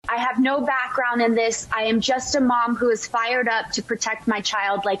I have no background in this. I am just a mom who is fired up to protect my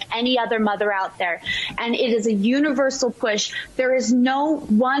child like any other mother out there. And it is a universal push. There is no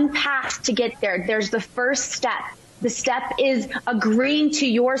one path to get there. There's the first step. The step is agreeing to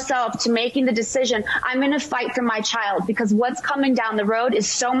yourself, to making the decision, I'm going to fight for my child, because what's coming down the road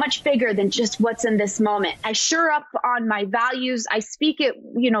is so much bigger than just what's in this moment. I sure up on my values. I speak it,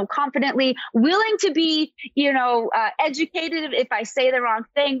 confidently, willing to be, educated if I say the wrong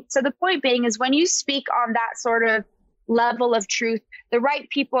thing. So the point being is when you speak on that sort of level of truth, the right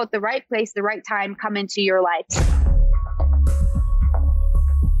people at the right place, the right time come into your life.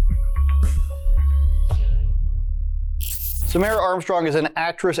 Samara Armstrong is an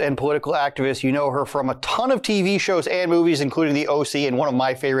actress and political activist. You know her from a ton of TV shows and movies, including The OC and one of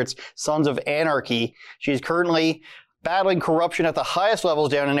my favorites, Sons of Anarchy. She's currently battling corruption at the highest levels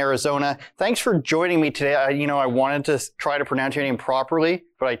down in Arizona. Thanks for joining me today. I wanted to try to pronounce your name properly,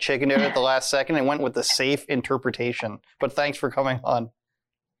 but I chickened out at the last second and went with the safe interpretation. But thanks for coming on.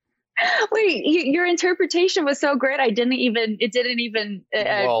 Wait, your interpretation was so great. It didn't even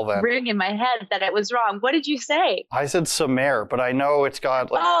ring in my head that it was wrong. What did you say? I said Samara, but I know it's got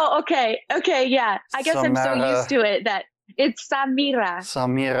like. Oh, okay. Yeah. I guess I'm so used to it that it's Samira.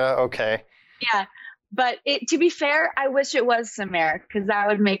 Samira. Okay. Yeah. But to be fair, I wish it was Samara, because that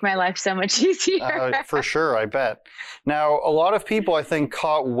would make my life so much easier. For sure. I bet. Now, a lot of people, I think,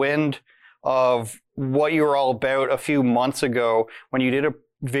 caught wind of what you were all about a few months ago when you did a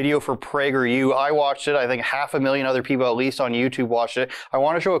video for PragerU. I watched it. I think 500,000 other people at least on YouTube watched it. I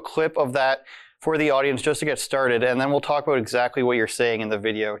want to show a clip of that for the audience just to get started, and then we'll talk about exactly what you're saying in the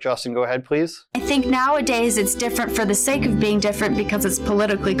video. Justin, go ahead, please. I think nowadays it's different for the sake of being different because it's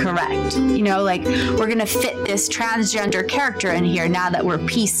politically correct. We're going to fit this transgender character in here now that we're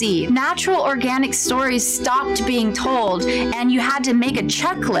PC. Natural organic stories stopped being told, and you had to make a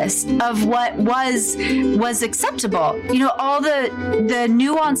checklist of what was acceptable. All the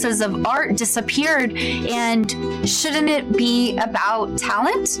nuances of art disappeared, and shouldn't it be about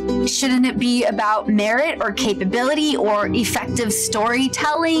talent? Shouldn't it be about merit or capability or effective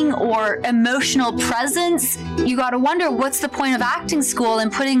storytelling or emotional presence? You got to wonder, what's the point of acting school and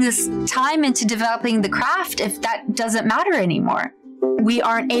putting this time into developing the craft if that doesn't matter anymore? We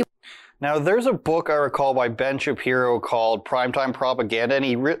aren't able. Now, there's a book I recall by Ben Shapiro called Primetime Propaganda, and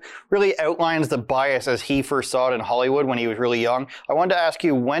he really outlines the bias as he first saw it in Hollywood when he was really young. I wanted to ask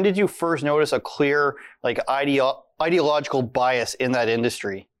you, when did you first notice a clear ideological bias in that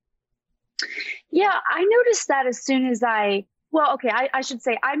industry? Yeah, I noticed that as soon as I should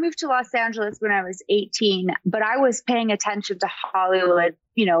say I moved to Los Angeles when I was 18, but I was paying attention to Hollywood,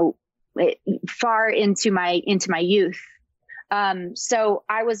 far into my youth. So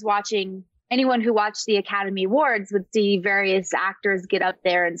I was watching, anyone who watched the Academy Awards would see various actors get up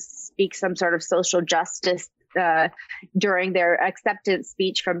there and speak some sort of social justice during their acceptance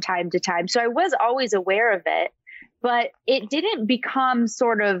speech from time to time. So I was always aware of it. But it didn't become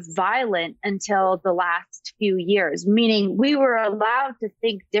sort of violent until the last few years, meaning we were allowed to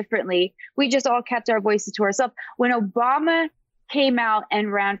think differently. We just all kept our voices to ourselves. When Obama came out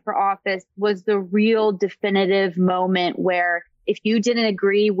and ran for office was the real definitive moment where if you didn't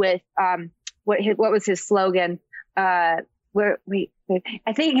agree with what was his slogan? I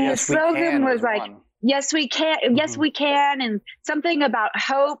think his slogan was like, yes, we can. Mm-hmm. Yes, we can. And something about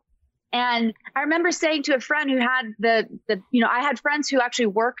hope. And I remember saying to a friend who had I had friends who actually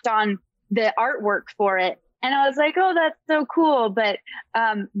worked on the artwork for it. And I was like, oh, that's so cool. But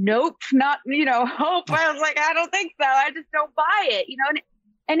nope, not, hope. I was like, I don't think so. I just don't buy it,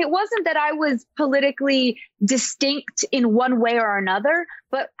 And it wasn't that I was politically distinct in one way or another,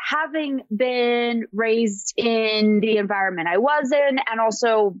 but having been raised in the environment I was in, and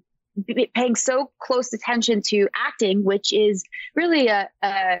also paying so close attention to acting, which is really a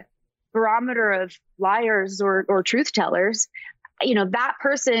barometer of liars or truth tellers, that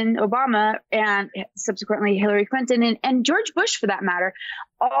person, Obama, and subsequently Hillary Clinton and George Bush, for that matter,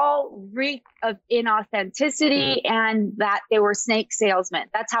 all reek of inauthenticity and that they were snake salesmen.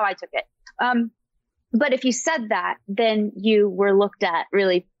 That's how I took it. But if you said that, then you were looked at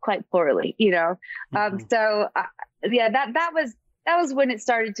really quite poorly, Mm-hmm. That was when it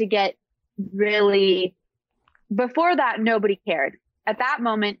started to get really. Before that, nobody cared. At that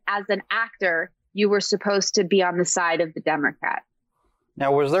moment, as an actor, you were supposed to be on the side of the Democrat.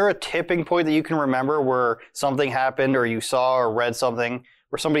 Now, was there a tipping point that you can remember where something happened or you saw or read something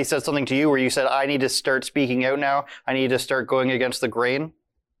where somebody said something to you where you said, I need to start speaking out now. I need to start going against the grain?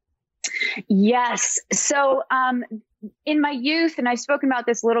 Yes. So in my youth, and I've spoken about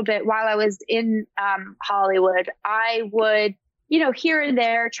this a little bit while I was in Hollywood, I would here and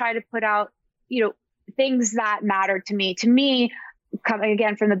there try to put out, things that matter to me. To me, coming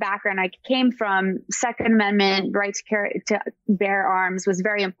again from the background I came from, Second Amendment right to bear arms was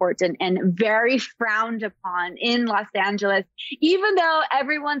very important and very frowned upon in Los Angeles, even though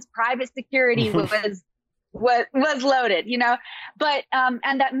everyone's private security was loaded, but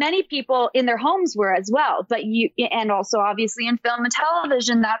and that many people in their homes were as well. But and also obviously in film and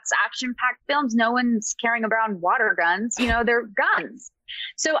television, that's action-packed films. No one's carrying around water guns, they're guns.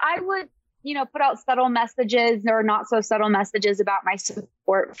 So I would put out subtle messages or not so subtle messages about my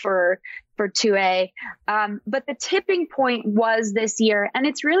support for 2A. But the tipping point was this year, and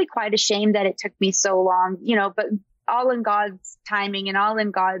it's really quite a shame that it took me so long, but all in God's timing and all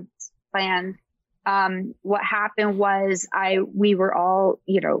in God's plan. What happened was we were all,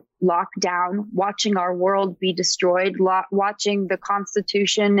 locked down, watching our world be destroyed, watching the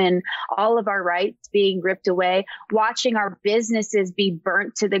Constitution and all of our rights being ripped away, watching our businesses be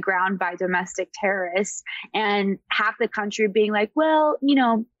burnt to the ground by domestic terrorists, and half the country being like, well,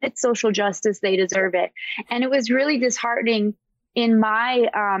 it's social justice, they deserve it. And it was really disheartening in my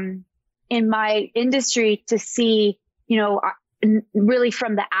industry to see, really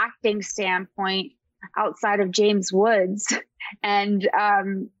from the acting standpoint, outside of James Woods and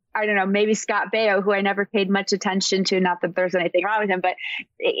I don't know, maybe Scott Baio, who I never paid much attention to, not that there's anything wrong with him, but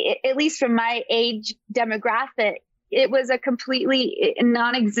at least from my age demographic, it was a completely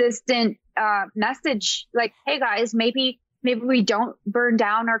non-existent message. Like, hey guys, maybe we don't burn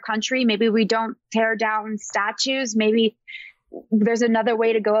down our country. Maybe we don't tear down statues. Maybe there's another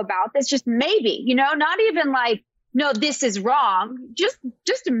way to go about this. Just maybe, not even like, no, this is wrong. Just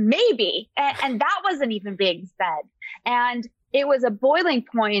maybe. And that wasn't even being said. And it was a boiling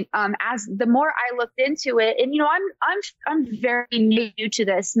point as the more I looked into it. And, I'm very new to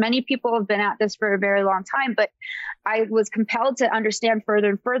this. Many people have been at this for a very long time, but I was compelled to understand further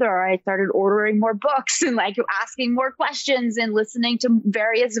and further. I started ordering more books and asking more questions and listening to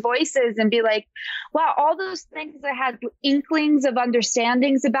various voices and be like, wow, all those things I had inklings of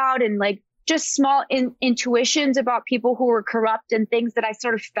understandings about and just small intuitions about people who were corrupt and things that I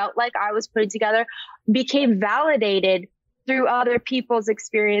sort of felt like I was putting together became validated through other people's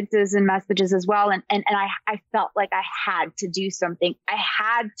experiences and messages as well. And I felt like I had to do something. I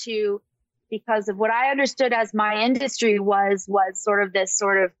had to, because of what I understood as my industry was sort of this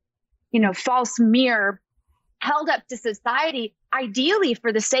false mirror held up to society, ideally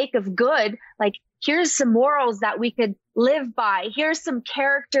for the sake of good. Like, here's some morals that we could live by. Here's some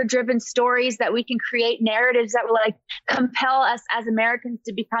character-driven stories that we can create, narratives that will compel us as Americans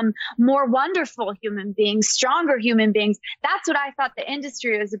to become more wonderful human beings, stronger human beings. That's what I thought the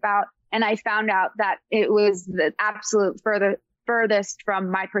industry was about. And I found out that it was the absolute furthest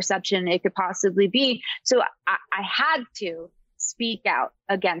from my perception it could possibly be. So I had to speak out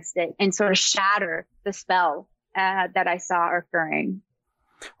against it and sort of shatter the spell that I saw occurring.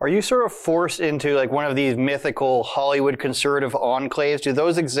 Are you sort of forced into one of these mythical Hollywood conservative enclaves? Do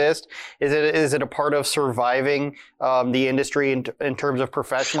those exist? Is it a part of surviving the industry in terms of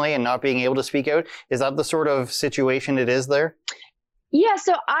professionally and not being able to speak out? Is that the sort of situation it is there? Yeah,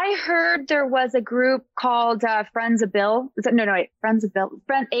 so I heard there was a group called Friends of Bill. Friends of Bill.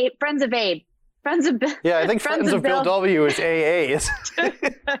 Friends of Abe. Friends of Bill. Yeah, I think Friends of Bill W is AA.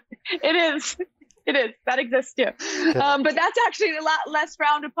 It is. It is. That exists too. But that's actually a lot less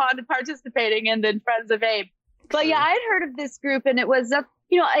frowned upon to participating in than Friends of Abe. But yeah, I had heard of this group, and it was,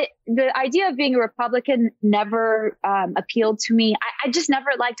 the idea of being a Republican never appealed to me. I just never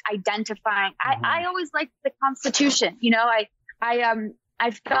liked identifying. I always liked the Constitution.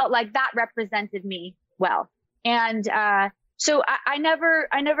 I felt like that represented me well. And so I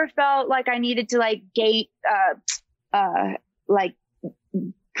never felt like I needed to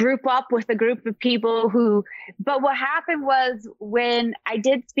group up with a group of people but what happened was when I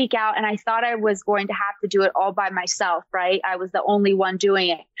did speak out and I thought I was going to have to do it all by myself, right? I was the only one doing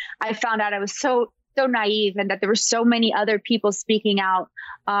it. I found out I was so naive and that there were so many other people speaking out,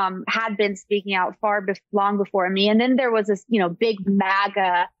 had been speaking out long before me. And then there was this, big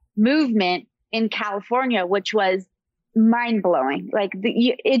MAGA movement in California, which was mind blowing.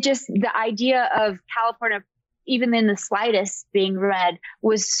 The idea of California, even in the slightest, being red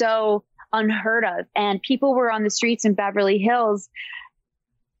was so unheard of. And people were on the streets in Beverly Hills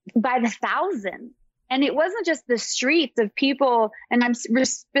by the thousands. And it wasn't just the streets of people. And I'm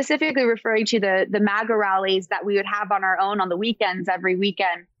specifically referring to the MAGA rallies that we would have on our own on the weekends, every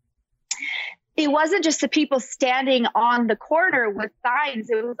weekend. It wasn't just the people standing on the corner with signs.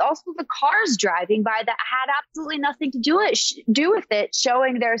 It was also the cars driving by that had absolutely nothing to do with it,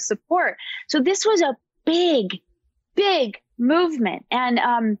 showing their support. So this was a big movement.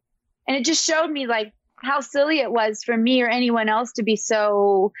 And it just showed me like how silly it was for me or anyone else to be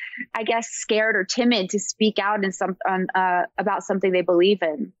so, I guess, scared or timid to speak out in about something they believe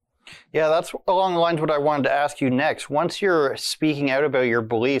in. Yeah, that's along the lines of what I wanted to ask you next. Once you're speaking out about your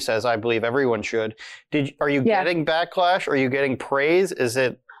beliefs, as I believe everyone should, are you getting backlash? Are you getting praise? Is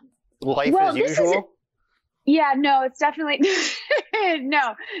it life as usual? No, it's definitely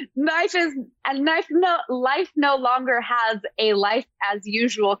no. Life no longer has a life as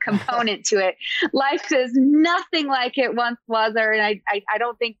usual component to it. Life is nothing like it once was, and I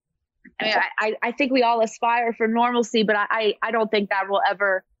don't think. I think we all aspire for normalcy, but I don't think that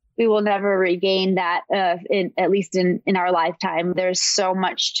we will never regain that. At least in our lifetime, there's so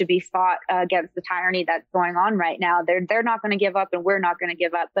much to be fought against the tyranny that's going on right now. They're not going to give up, and we're not going to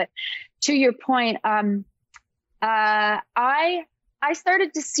give up. But to your point, I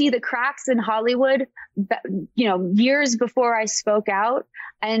started to see the cracks in Hollywood, years before I spoke out.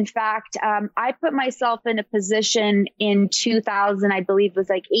 In fact, I put myself in a position in 2000, I believe it was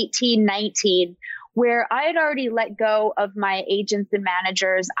like 18, 19, where I had already let go of my agents and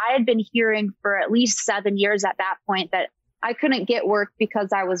managers. I had been hearing for at least 7 years at that point that I couldn't get work because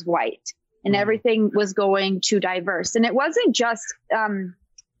I was white and everything was going too diverse. And it wasn't just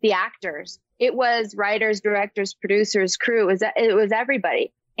the actors. It was writers, directors, producers, crew. It was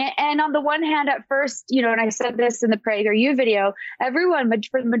everybody. And on the one hand, at first, and I said this in the PragerU video, for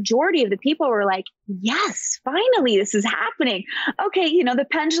the majority of the people were like, yes, finally, this is happening. Okay, the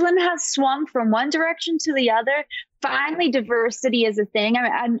pendulum has swung from one direction to the other. Finally, diversity is a thing.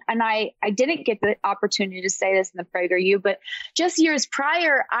 I didn't get the opportunity to say this in the PragerU, but just years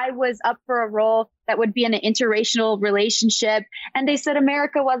prior, I was up for a role that would be in an interracial relationship. And they said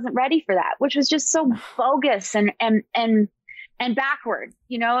America wasn't ready for that, which was just so bogus and backward,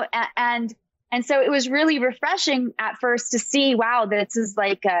 and so it was really refreshing at first to see, wow, this is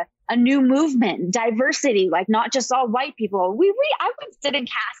like a new movement, diversity, like not just all white people. I would sit in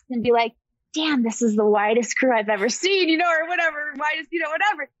cast and be like, damn, this is the whitest crew I've ever seen, or whatever, whitest,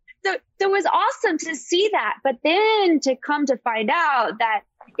 whatever. So it was awesome to see that, but then to come to find out that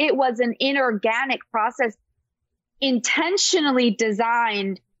it was an inorganic process intentionally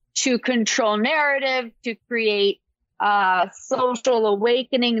designed to control narrative, to create social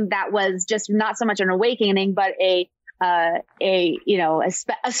awakening that was just not so much an awakening, but a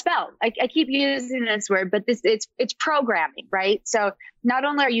spell. I keep using this word, but it's programming, right? So not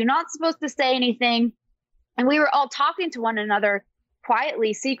only are you not supposed to say anything, and we were all talking to one another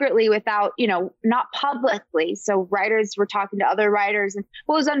quietly, secretly, without, not publicly. So writers were talking to other writers. And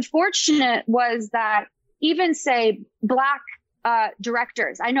what was unfortunate was that even say Black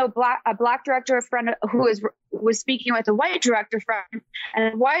directors. I know a Black director friend who was speaking with a white director friend,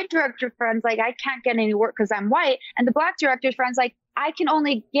 and the white director friend's like, I can't get any work because I'm white. And the Black director friend's like, I can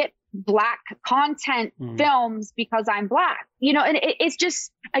only get Black content films because I'm Black. And it's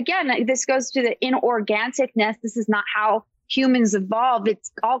just, again, this goes to the inorganicness. This is not how humans evolve.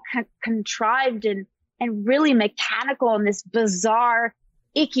 It's all contrived and really mechanical in this bizarre,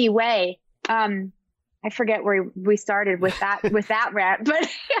 icky way. I forget where we started with that rant, but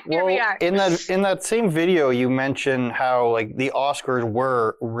here we are. In that same video, you mentioned how like the Oscars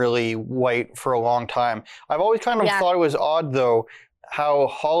were really white for a long time. I've always kind of thought it was odd though, how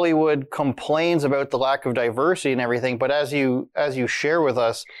Hollywood complains about the lack of diversity and everything, but as you share with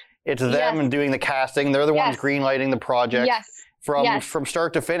us, it's them doing the casting. They're the ones greenlighting the project. From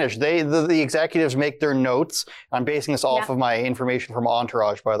start to finish. The executives make their notes. I'm basing this off of my information from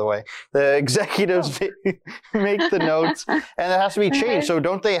Entourage, by the way. The executives make the notes, and it has to be changed. So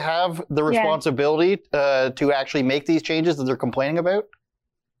don't they have the responsibility to actually make these changes that they're complaining about?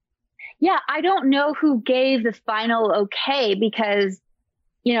 Yeah, I don't know who gave the final okay, because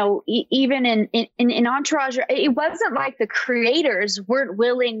even in Entourage, it wasn't like the creators weren't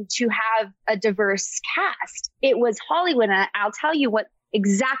willing to have a diverse cast. It was Hollywood. And I'll tell you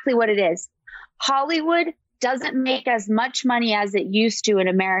exactly what it is. Hollywood doesn't make as much money as it used to in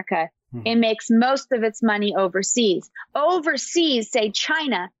America. It makes most of its money overseas. Overseas, say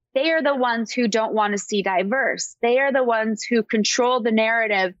China, they are the ones who don't want to see diverse. They are the ones who control the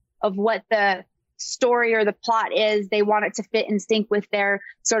narrative of what the story or the plot is. They want it to fit in sync with their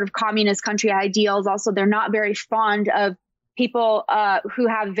sort of communist country ideals. Also, they're not very fond of people who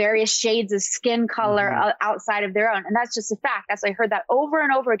have various shades of skin color outside of their own. And that's just a fact. I heard that over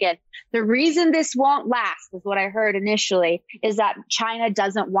and over again. The reason this won't last, is what I heard initially, is that China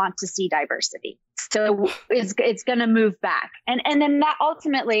doesn't want to see diversity. So it's going to move back. And then that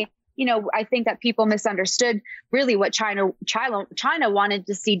ultimately, I think that people misunderstood really what China wanted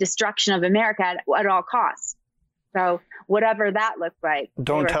to see: destruction of America at all costs. So whatever that looked like.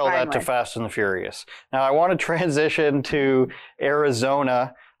 Don't tell that to Fast and the Furious. Now I want to transition to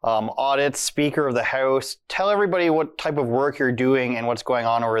Arizona. Audits, Speaker of the House. Tell everybody what type of work you're doing and what's going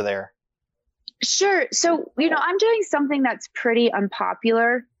on over there. Sure. So, I'm doing something that's pretty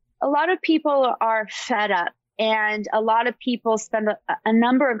unpopular. A lot of people are fed up, and a lot of people spend a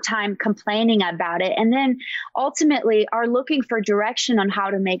number of time complaining about it, and then ultimately are looking for direction on how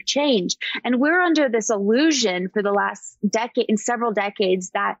to make change. And we're under this illusion for the last decade and several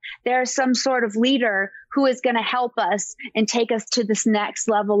decades that there's some sort of leader who is going to help us and take us to this next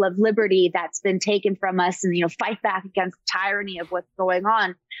level of liberty that's been taken from us, and fight back against the tyranny of what's going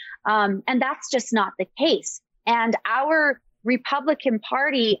on. And that's just not the case. And our Republican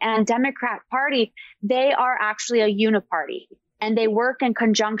Party and Democrat Party, they are actually a uniparty, and they work in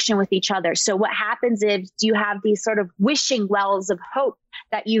conjunction with each other. So what happens is you have these sort of wishing wells of hope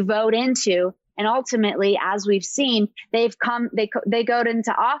that you vote into. And ultimately, as we've seen, they go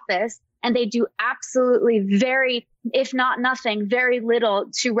into office and they do absolutely very little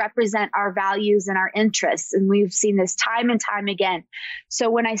to represent our values and our interests. And we've seen this time and time again. So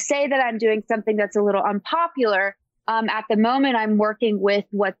when I say that I'm doing something that's a little unpopular, at the moment, I'm working with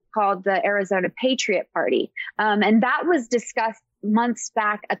what's called the Arizona Patriot Party. And that was discussed months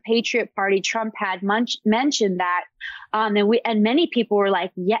back, a Patriot Party. Trump had mentioned that. And many people were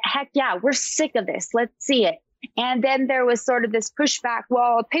like, yeah, heck yeah, we're sick of this. Let's see it. And then there was sort of this pushback.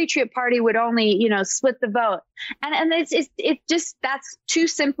 Well, a Patriot Party would only, split the vote. And it's just, that's too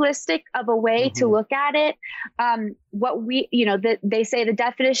simplistic of a way to look at it. They say the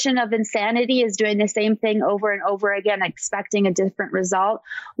definition of insanity is doing the same thing over and over again, expecting a different result.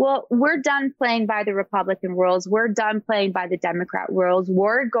 Well, we're done playing by the Republican rules. We're done playing by the Democrat rules.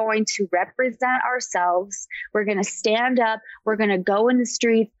 We're going to represent ourselves. We're going to stand up. We're going to go in the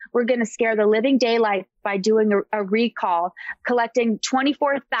streets. We're going to scare the living daylight by doing a recall, collecting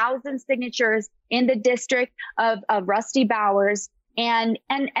 24,000 signatures in the district of Rusty Bowers, and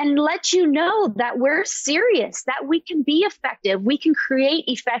let you know that we're serious, that we can be effective, we can create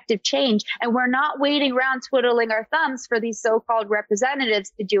effective change, and we're not waiting around twiddling our thumbs for these so-called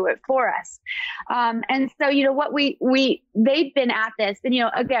representatives to do it for us. And so, they've been at this, and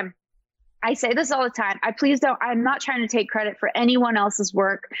again, I say this all the time. I'm not trying to take credit for anyone else's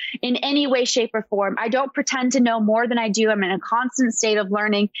work in any way, shape, or form. I don't pretend to know more than I do. I'm in a constant state of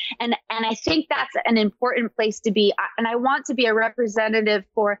learning. And I think that's an important place to be. And I want to be a representative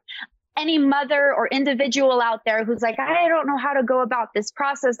for any mother or individual out there who's like, I don't know how to go about this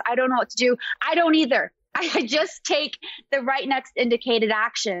process. I don't know what to do. I don't either. I just take the right next indicated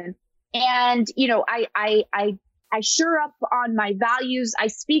action. And, I sure up on my values. I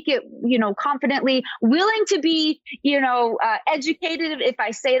speak it, confidently, willing to be, educated if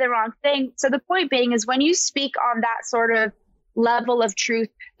I say the wrong thing. So the point being is when you speak on that sort of level of truth,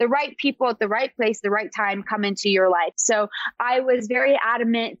 the right people at the right place, the right time come into your life. So I was very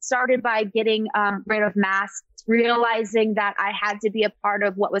adamant. It started by getting rid of masks, realizing that I had to be a part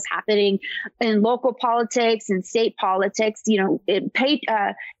of what was happening in local politics and state politics.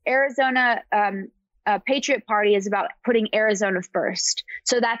 Arizona, Patriot Party is about putting Arizona first.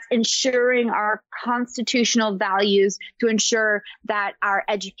 So that's ensuring our constitutional values, to ensure that our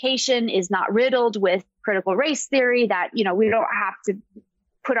education is not riddled with critical race theory, that, we don't have to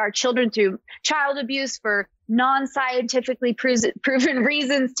put our children through child abuse for non-scientifically proven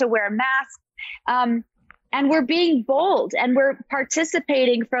reasons to wear masks. And we're being bold, and we're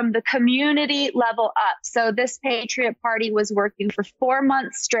participating from the community level up. So this Patriot Party was working for 4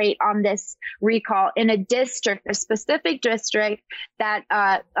 months straight on this recall in a specific district that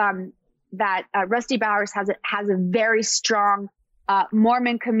Rusty Bowers has a very strong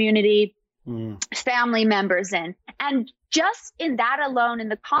Mormon community, family members in. And just in that alone, in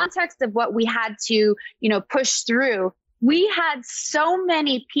the context of what we had to, push through, we had so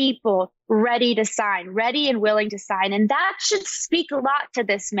many people ready and willing to sign. And that should speak a lot to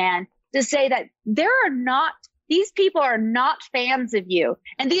this man, to say that these people are not fans of you.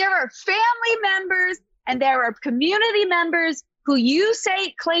 And there are family members and there are community members who you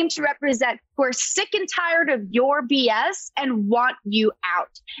claim to represent, who are sick and tired of your BS and want you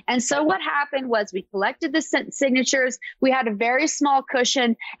out. And so what happened was we collected the signatures. We had a very small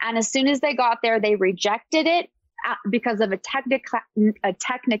cushion. And as soon as they got there, they rejected it because of a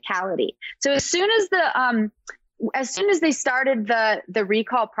technicality. So as soon as they started the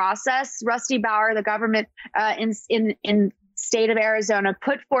recall process, Rusty Bowers, the government in state of Arizona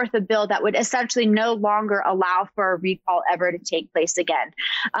put forth a bill that would essentially no longer allow for a recall ever to take place again.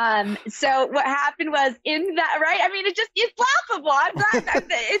 So what happened was in that, right? I mean, it's laughable. I'm glad that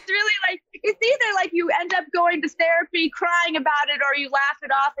it's really like, it's either like you end up going to therapy, crying about it, or you laugh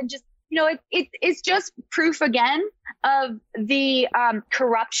it off and just, it's just proof again of the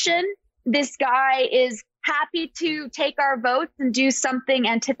corruption. This guy is happy to take our votes and do something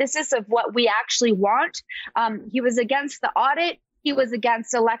antithesis of what we actually want. He was against the audit. He was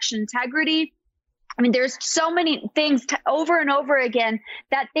against election integrity. I mean, there's so many things over and over again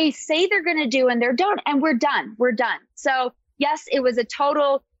that they say they're going to do and they're done, and we're done. We're done. So yes, it was a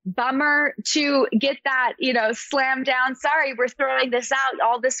total bummer to get that, slammed down. Sorry, we're throwing this out.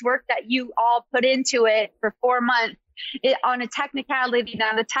 All this work that you all put into it for 4 months. On a technicality.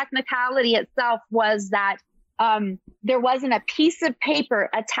 Now, the technicality itself was that there wasn't a piece of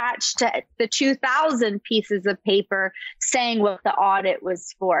paper attached to the 2,000 pieces of paper saying what the audit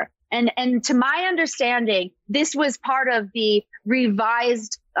was for. And to my understanding, this was part of the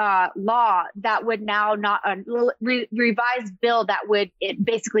revised law that would now not revised bill that would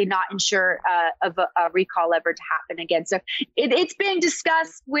basically not ensure a recall ever to happen again. So it's being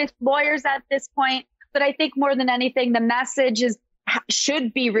discussed with lawyers at this point. But I think more than anything, the message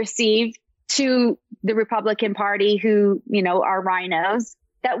should be received to the Republican Party, who, are rhinos,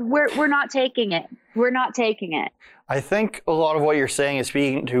 that we're not taking it. We're not taking it. I think a lot of what you're saying is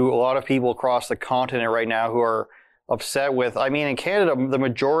speaking to a lot of people across the continent right now who are upset with, in Canada, the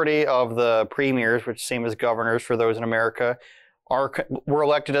majority of the premiers, which same as governors for those in America, were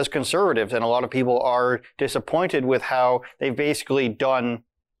elected as conservatives. And a lot of people are disappointed with how they've basically done.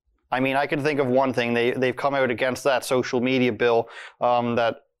 I can think of one thing. They've come out against that social media bill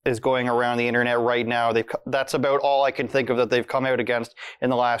that is going around the internet right now. That's about all I can think of that they've come out against in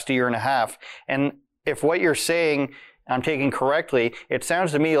the last year and a half. And if what you're saying I'm taking correctly, it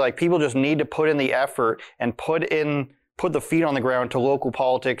sounds to me like people just need to put in the effort and put the feet on the ground to local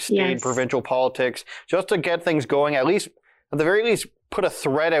politics, state, provincial politics, just to get things going. At the very least, put a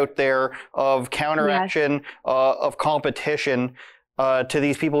thread out there of counteraction, of competition. To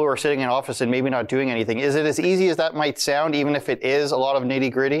these people who are sitting in office and maybe not doing anything. Is it as easy as that might sound, even if it is a lot of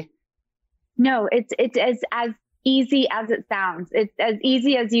nitty gritty? No, it's as easy as it sounds. It's as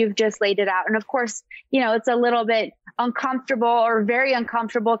easy as you've just laid it out. And of course, it's a little bit uncomfortable or very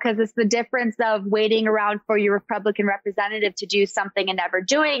uncomfortable because it's the difference of waiting around for your Republican representative to do something and never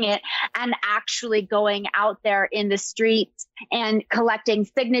doing it, and actually going out there in the streets and collecting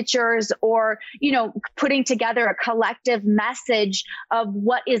signatures or, putting together a collective message of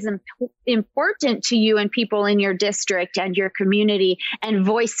what is important to you and people in your district and your community, and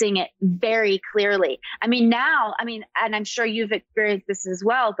voicing it very clearly. Now, and I'm sure you've experienced this as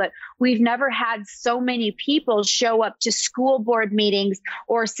well, but we've never had so many people show up to school board meetings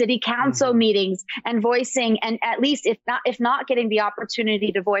or city council meetings and voicing, and at least if not getting the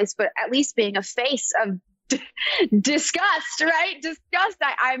opportunity to voice, but at least being a face of disgust, right? Disgust.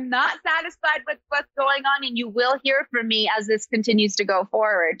 I'm not satisfied with what's going on, and you will hear from me as this continues to go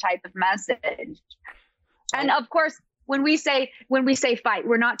forward type of message. And of course, when we say fight,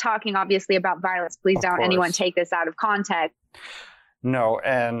 we're not talking obviously about violence. Please don't anyone take this out of context. No,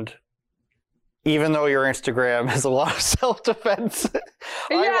 and even though your Instagram is a lot of self-defense,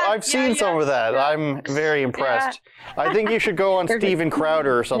 I've seen some of that. I'm very impressed. I think you should go on Steven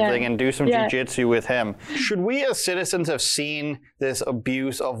Crowder or something and do some jiu-jitsu with him. Should we as citizens have seen this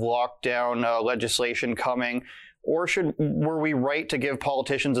abuse of lockdown legislation coming? Or were we right to give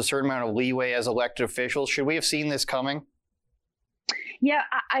politicians a certain amount of leeway as elected officials? Should we have seen this coming? Yeah,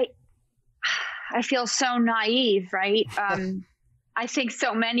 I feel so naive, right? I think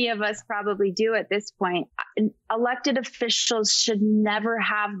so many of us probably do at this point. Elected officials should never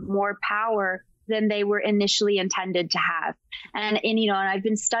have more power than they were initially intended to have. And I've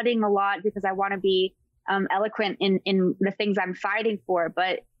been studying a lot because I want to be eloquent in the things I'm fighting for.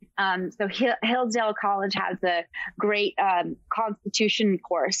 But so Hillsdale College has a great constitution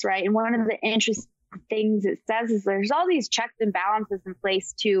course, right? And one of the interesting things it says is there's all these checks and balances in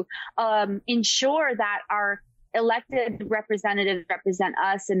place to ensure that our elected representatives represent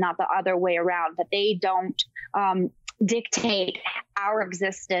us and not the other way around, that they don't dictate our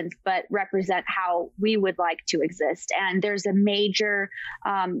existence, but represent how we would like to exist. And there's a major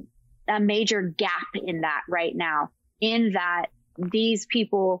gap in that right now, in that these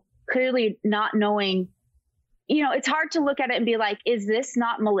people clearly not knowing, it's hard to look at it and be like, is this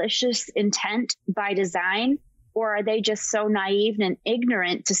not malicious intent by design? Or are they just so naive and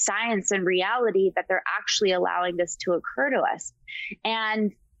ignorant to science and reality that they're actually allowing this to occur to us?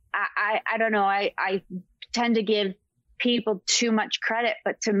 And I don't know, I tend to give people too much credit,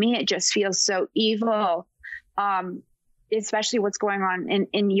 but to me, it just feels so evil. Especially what's going on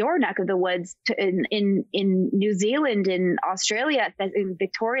in your neck of the woods, in New Zealand, in Australia, in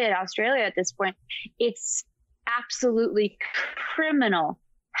Victoria, Australia at this point. It's absolutely criminal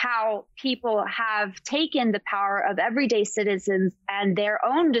how people have taken the power of everyday citizens and their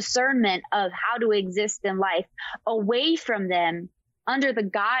own discernment of how to exist in life away from them under the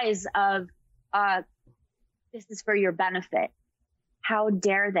guise of, this is for your benefit. How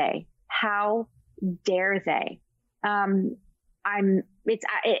dare they? How dare they?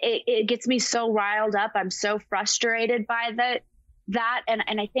 It gets me so riled up. I'm so frustrated by that.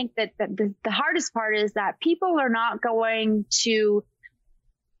 And I think that the hardest part is that people are not going to,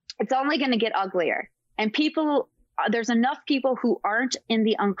 it's only going to get uglier. And there's enough people who aren't in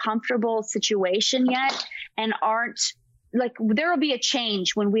the uncomfortable situation yet and aren't like, there will be a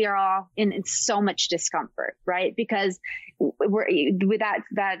change when we are all in so much discomfort, right? Because we're with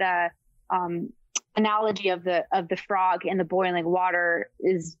that analogy of the frog in the boiling water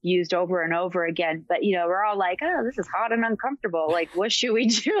is used over and over again. But, we're all like, oh, this is hot and uncomfortable. Like, what should we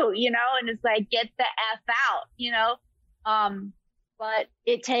do? And it's like, get the F out, but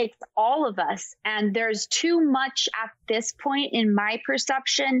it takes all of us. And there's too much at this point in my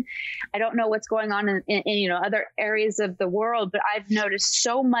perception. I don't know what's going on in other areas of the world, but I've noticed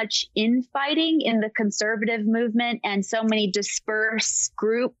so much infighting in the conservative movement and so many dispersed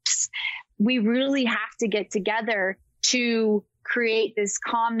groups. We really have to get together to create this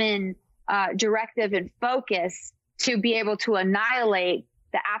common directive and focus to be able to annihilate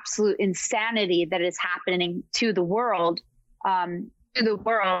the absolute insanity that is happening to the world, and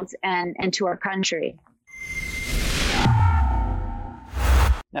to our country.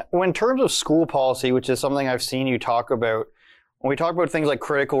 Now, in terms of school policy, which is something I've seen you talk about, when we talk about things like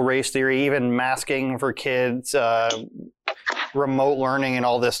critical race theory, even masking for kids, remote learning and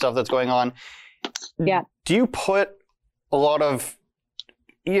all this stuff that's going on. Yeah. Do you put a lot of,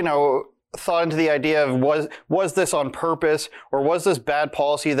 thought into the idea of was this on purpose or was this bad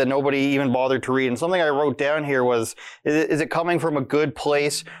policy that nobody even bothered to read? And something I wrote down here was, is it coming from a good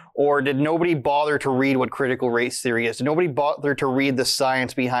place or did nobody bother to read what critical race theory is? Did nobody bother to read the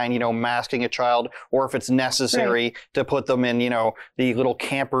science behind, masking a child or if it's necessary to put them in, the little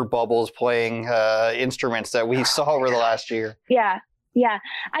camper bubbles playing instruments that we saw over the last year? Yeah. Yeah.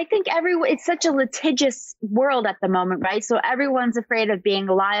 I think it's such a litigious world at the moment, right? So everyone's afraid of being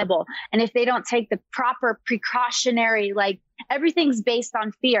liable. And if they don't take the proper precautionary, everything's based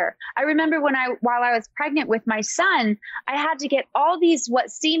on fear. I remember while I was pregnant with my son, I had to get all these, what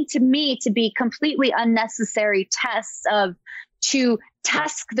seemed to me to be completely unnecessary tests to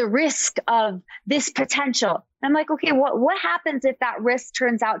test the risk of this potential. And I'm like, okay, what happens if that risk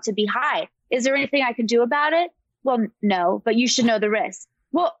turns out to be high? Is there anything I can do about it? Well, no, but you should know the risk.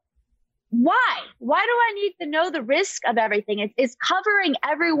 Well, why? Why do I need to know the risk of everything? It's covering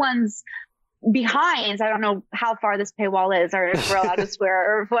everyone's behinds. I don't know how far this paywall is or if we're allowed to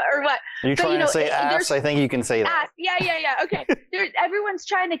swear or what. Are you trying to say ass? I think you can say that. Ass. Yeah. Okay. Everyone's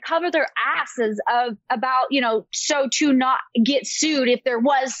trying to cover their asses about, so to not get sued if there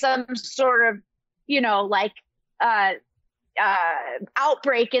was some sort of,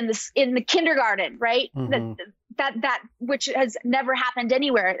 outbreak in the kindergarten, right? Mm-hmm. That which has never happened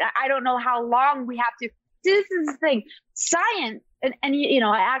anywhere. I don't know how long we have to. This is the thing. Science, and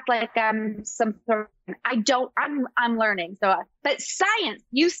I act like I'm I'm learning. But science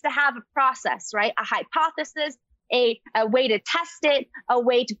used to have a process, right? A hypothesis, a way to test it, a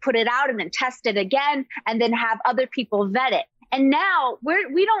way to put it out and then test it again, and then have other people vet it. And now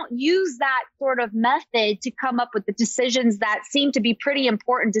we don't use that sort of method to come up with the decisions that seem to be pretty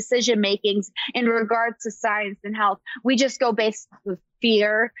important decision makings in regards to science and health. We just go based on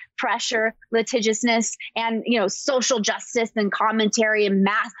fear, pressure, litigiousness, and social justice and commentary and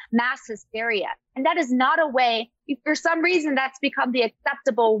mass hysteria. And that is not a way. For some reason, that's become the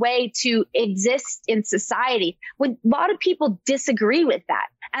acceptable way to exist in society. When a lot of people disagree with that,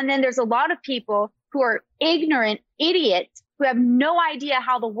 and then there's a lot of people who are ignorant idiots who have no idea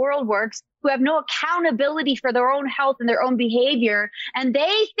how the world works, who have no accountability for their own health and their own behavior. And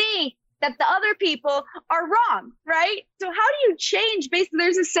they think that the other people are wrong, right? So how do you change? Basically,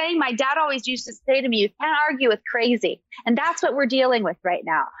 there's a saying my dad always used to say to me, you can't argue with crazy. And that's what we're dealing with right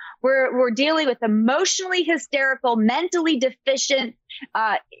now. We're dealing with emotionally hysterical, mentally deficient,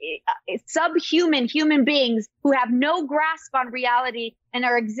 subhuman human beings who have no grasp on reality and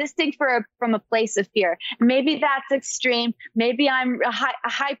are existing from a place of fear. Maybe that's extreme. Maybe I'm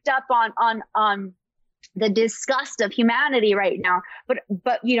hyped up on the disgust of humanity right now. But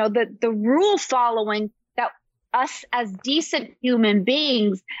the rule following that us as decent human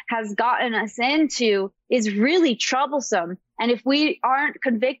beings has gotten us into is really troublesome. And if we aren't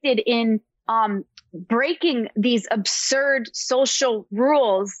convicted in breaking these absurd social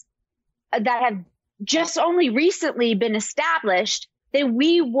rules that have just only recently been established, then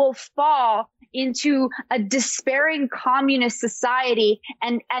we will fall into a despairing communist society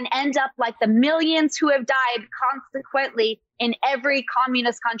and end up like the millions who have died consequently in every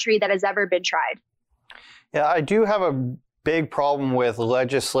communist country that has ever been tried. Yeah, I do have a big problem with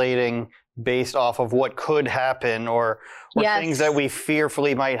legislating based off of what could happen or things that we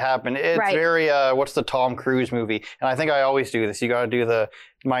fearfully might happen. It's very, what's the Tom Cruise movie? And I think I always do this. You got to do the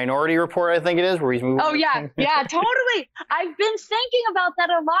Minority Report, I think it is, where he's moving. Oh, yeah. Yeah, totally. I've been thinking about that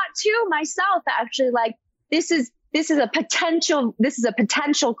a lot too myself, actually. Like, this is a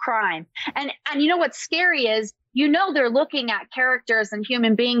potential crime. And you know what's scary is, they're looking at characters and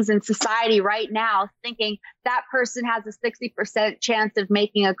human beings in society right now thinking that person has a 60% chance of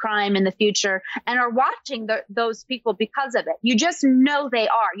making a crime in the future and are watching those people because of it. You just know they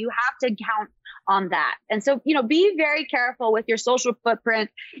are. You have to count on that. And so, be very careful with your social footprint,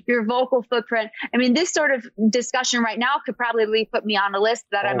 your vocal footprint. I mean, this sort of discussion right now could probably put me on a list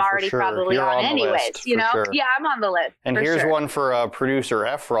that I'm already probably on anyways, Sure. Yeah, I'm on the list. And here's one for producer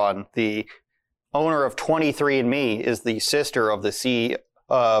Efron, the owner of 23andMe is the sister of the CEO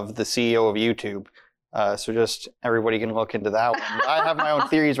of YouTube. So just everybody can look into that one. I have my own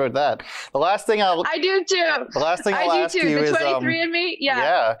theories about that. The last thing I do too. The last thing I'll ask you is 23andMe.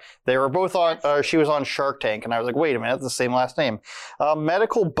 Yeah, they were both on. She was on Shark Tank, and I was like, wait a minute, that's the same last name.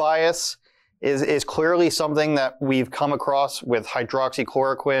 Medical bias is clearly something that we've come across with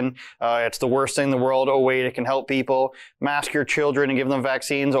hydroxychloroquine. It's the worst thing in the world. Oh, wait, it can help people. Mask your children and give them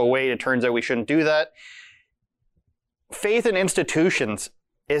vaccines. Oh, wait, it turns out we shouldn't do that. Faith in institutions,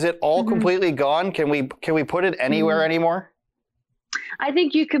 is it all completely gone? Can we put it anywhere anymore? I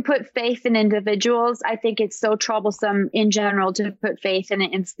think you could put faith in individuals. I think it's so troublesome in general to put faith in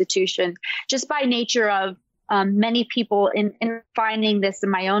an institution, just by nature of many people in finding this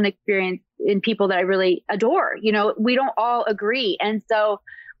in my own experience in people that I really adore. We don't all agree. And so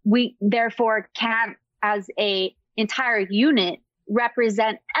we therefore can't, as a entire unit,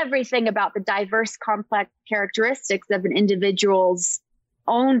 represent everything about the diverse, complex characteristics of an individual's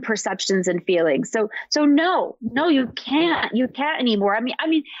own perceptions and feelings. So no, you can't anymore. I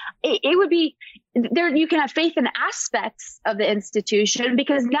mean, it would be there. You can have faith in aspects of the institution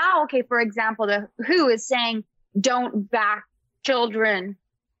because now, okay, for example, the WHO is saying don't back children,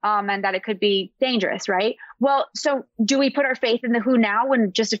 and that it could be dangerous, right? Well, so do we put our faith in the WHO now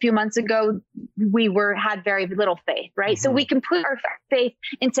when just a few months ago we had very little faith, right? So we can put our faith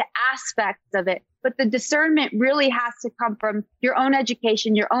into aspects of it, but the discernment really has to come from your own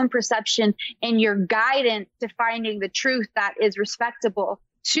education, your own perception, and your guidance to finding the truth that is respectable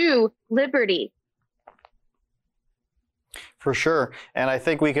to liberty. For sure. And I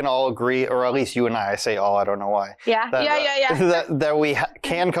think we can all agree, or at least you and I say all, I don't know why. Yeah. That we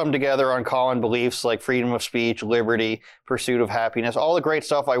can come together on common beliefs like freedom of speech, liberty, pursuit of happiness, all the great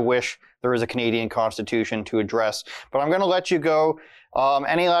stuff I wish there was a Canadian Constitution to address. But I'm going to let you go.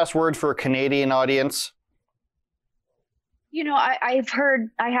 Any last words for a Canadian audience? I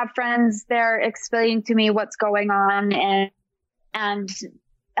have friends there explaining to me what's going on and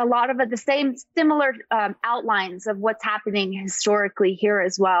a lot of the similar outlines of what's happening historically here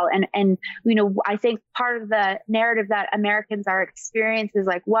as well. And I think part of the narrative that Americans are experiencing is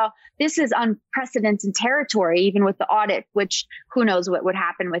like, well, this is unprecedented territory, even with the audit, which who knows what would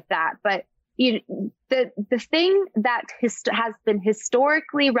happen with that. But the thing that has been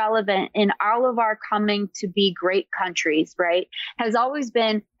historically relevant in all of our coming to be great countries, right, has always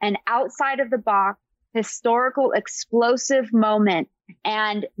been an outside of the box, historical, explosive moment.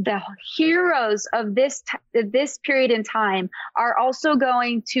 And the heroes of this period in time are also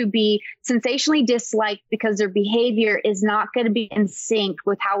going to be sensationally disliked because their behavior is not going to be in sync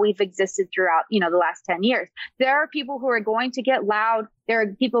with how we've existed throughout, the last 10 years. There are people who are going to get loud. There are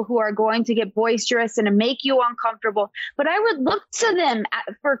people who are going to get boisterous and to make you uncomfortable. But I would look to them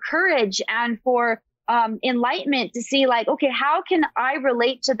for courage and for enlightenment to see, like, okay, how can I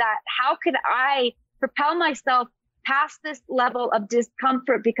relate to that? How could I propel myself past this level of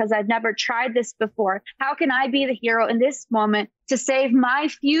discomfort because I've never tried this before? How can I be the hero in this moment to save my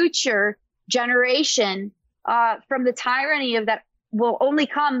future generation from the tyranny of that will only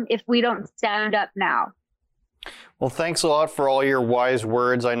come if we don't stand up now? Well, thanks a lot for all your wise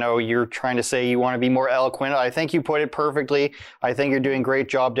words. I know you're trying to say you want to be more eloquent. I think you put it perfectly. I think you're doing a great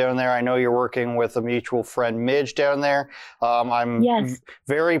job down there. I know you're working with a mutual friend, Midge, down there. I'm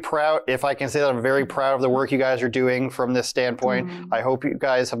very proud, if I can say that, I'm very proud of the work you guys are doing from this standpoint. I hope you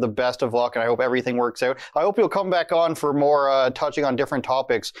guys have the best of luck, and I hope everything works out. I hope you'll come back on for more touching on different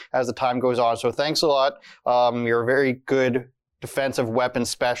topics as the time goes on. So thanks a lot. You're a very good defensive weapons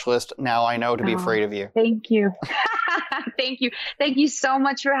specialist. Now I know to be afraid of you. Thank you. Thank you. Thank you so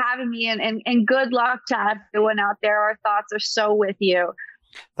much for having me, and good luck to everyone out there. Our thoughts are so with you.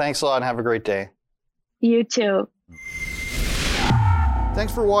 Thanks a lot and have a great day. You too.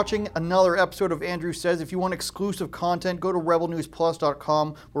 Thanks for watching another episode of Andrew Says. If you want exclusive content, go to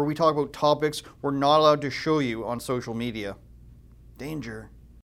rebelnewsplus.com, where we talk about topics we're not allowed to show you on social media. Danger.